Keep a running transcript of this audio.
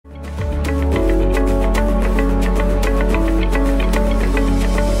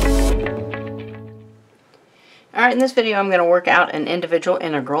Alright, in this video I'm going to work out an individual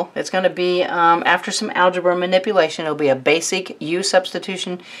integral. It's going to be, after some algebra manipulation, it'll be a basic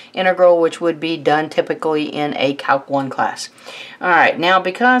u-substitution integral, which would be done typically in a Calc 1 class. Alright, now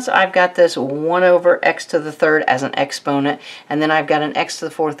because I've got this 1 over x to the third as an exponent, and then I've got an x to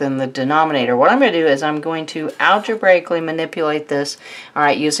the fourth in the denominator, what I'm going to do is I'm going to algebraically manipulate this,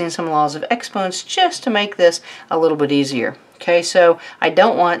 alright, using some laws of exponents just to make this a little bit easier. Okay, so I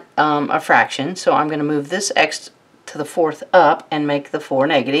don't want a fraction, so I'm going to move this x to the fourth up and make the 4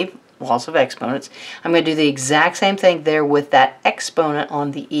 negative, laws of exponents. I'm going to do the exact same thing there with that exponent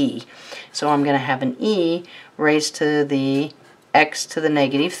on the e. So I'm going to have an e raised to the x to the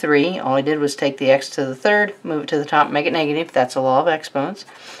negative 3. All I did was take the x to the third, move it to the top, make it negative. That's a law of exponents.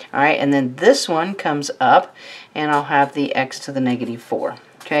 Alright, and then this one comes up, and I'll have the x to the negative 4.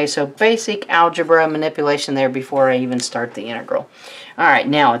 Okay, so basic algebra manipulation there before I even start the integral. Alright,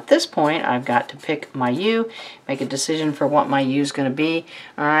 now at this point I've got to pick my u, make a decision for what my u is going to be.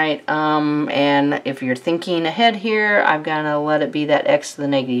 Alright, and if you're thinking ahead here, I've got to let it be that x to the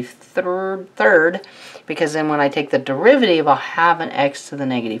negative third, because then when I take the derivative, I'll have an x to the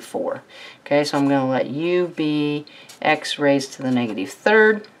negative 4. Okay, so I'm going to let u be x raised to the negative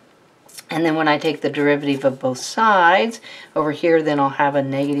third. And then when I take the derivative of both sides, over here, then I'll have a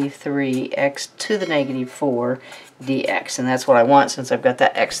negative 3x to the negative 4 dx. And that's what I want since I've got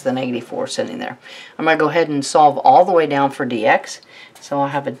that x to the negative 4 sitting there. I'm going to go ahead and solve all the way down for dx. So I'll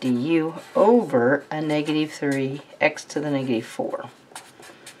have a du over a negative 3x to the negative 4.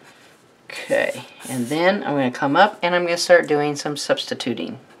 Okay, and then I'm going to come up and I'm going to start doing some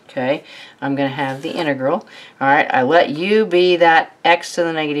substituting. Okay, I'm going to have the integral. Alright, I let u be that x to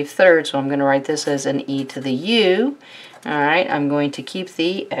the negative third, so I'm going to write this as an e to the u. Alright, I'm going to keep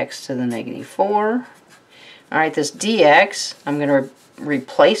the x to the negative 4. Alright, this dx, I'm going to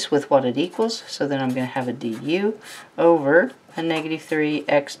replace with what it equals, so then I'm going to have a du over a negative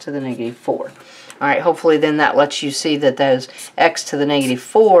 3x to the negative 4. Alright, hopefully then that lets you see that those x to the negative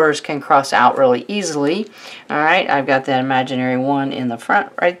 4s can cross out really easily. Alright, I've got that imaginary 1 in the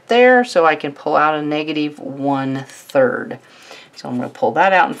front right there, so I can pull out a negative 1/3. So I'm going to pull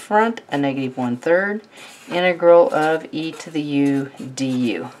that out in front, a negative 1/3, integral of e to the u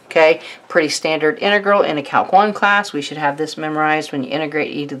du. Okay, pretty standard integral in a Calc 1 class. We should have this memorized. When you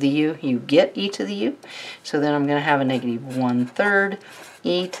integrate e to the u, you get e to the u. So then I'm going to have a negative 1/3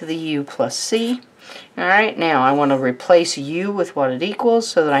 e to the u plus c. Alright, now I want to replace u with what it equals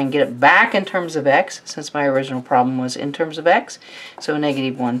so that I can get it back in terms of x, since my original problem was in terms of x. So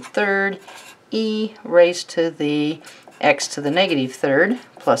negative 1/3 e raised to the x to the negative third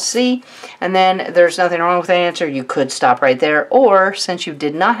plus c. And then there's nothing wrong with that answer. You could stop right there, or since you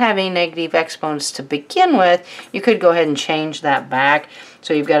did not have any negative exponents to begin with, you could go ahead and change that back.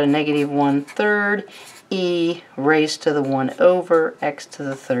 So you've got a negative 1/3 e raised to the 1 over x to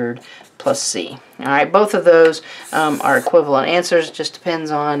the third plus c. Alright, both of those are equivalent answers. Just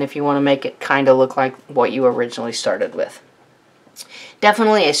depends on if you want to make it kind of look like what you originally started with.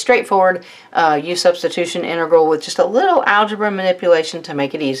 Definitely a straightforward u-substitution integral with just a little algebra manipulation to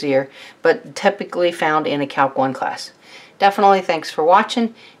make it easier, but typically found in a Calc 1 class. Definitely thanks for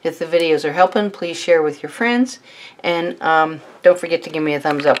watching. If the videos are helping, please share with your friends, and don't forget to give me a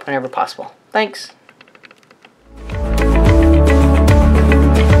thumbs up whenever possible. Thanks.